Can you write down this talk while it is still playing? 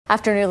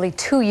After nearly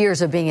 2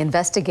 years of being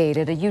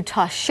investigated, a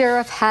Utah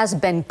sheriff has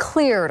been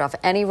cleared of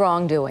any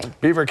wrongdoing.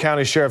 Beaver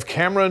County Sheriff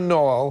Cameron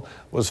Noel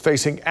was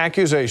facing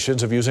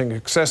accusations of using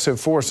excessive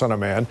force on a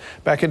man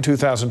back in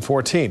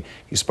 2014.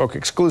 He spoke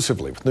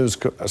exclusively with news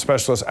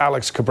specialist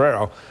Alex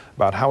Cabrero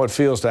about how it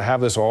feels to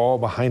have this all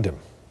behind him.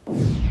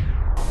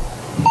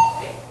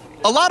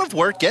 A lot of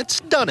work gets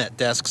done at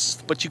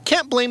desks, but you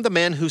can't blame the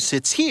man who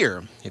sits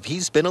here if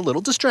he's been a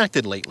little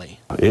distracted lately.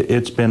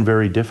 It's been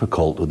very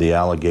difficult with the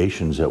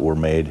allegations that were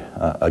made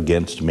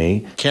against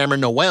me.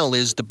 Cameron Noel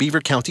is the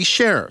Beaver County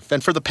Sheriff,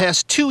 and for the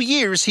past 2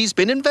 years he's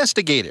been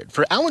investigated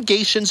for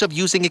allegations of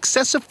using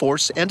excessive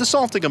force and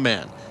assaulting a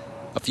man.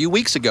 A few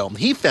weeks ago,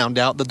 he found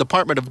out the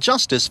Department of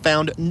Justice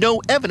found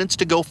no evidence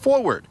to go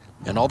forward,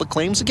 and all the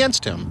claims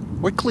against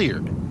him were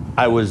cleared.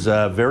 I was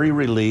very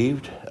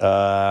relieved,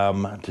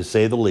 to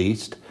say the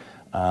least.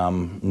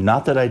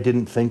 Not that I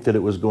didn't think that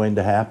it was going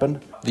to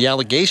happen. The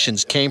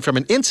allegations came from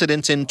an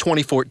incident in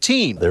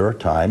 2014. There are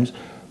times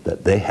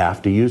that they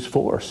have to use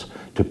force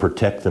to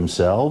protect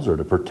themselves or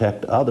to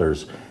protect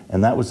others,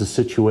 and that was the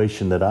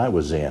situation that I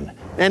was in.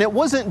 And it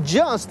wasn't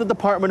just the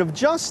Department of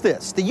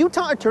Justice. The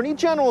Utah Attorney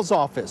General's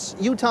Office,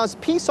 Utah's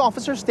Peace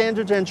Officer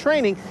Standards and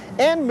Training,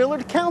 and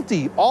Millard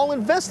County all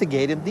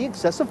investigated the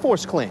excessive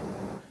force claim.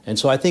 And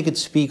so I think it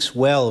speaks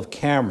well of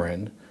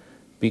Cameron,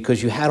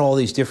 because you had all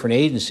these different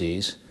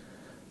agencies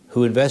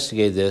who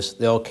investigated this.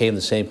 They all came to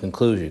the same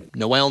conclusion.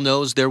 Noel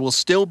knows there will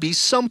still be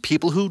some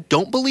people who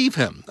don't believe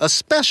him,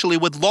 especially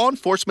with law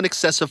enforcement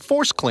excessive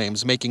force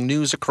claims making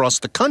news across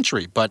the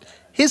country, but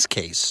his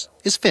case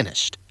is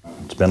finished.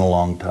 It's been a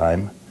long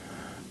time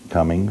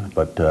coming,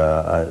 but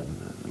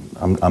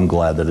I'm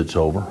glad that it's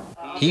over.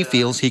 He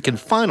feels he can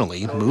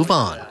finally move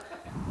on.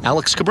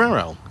 Alex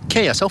Cabrero,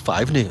 KSL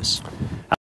 5 News.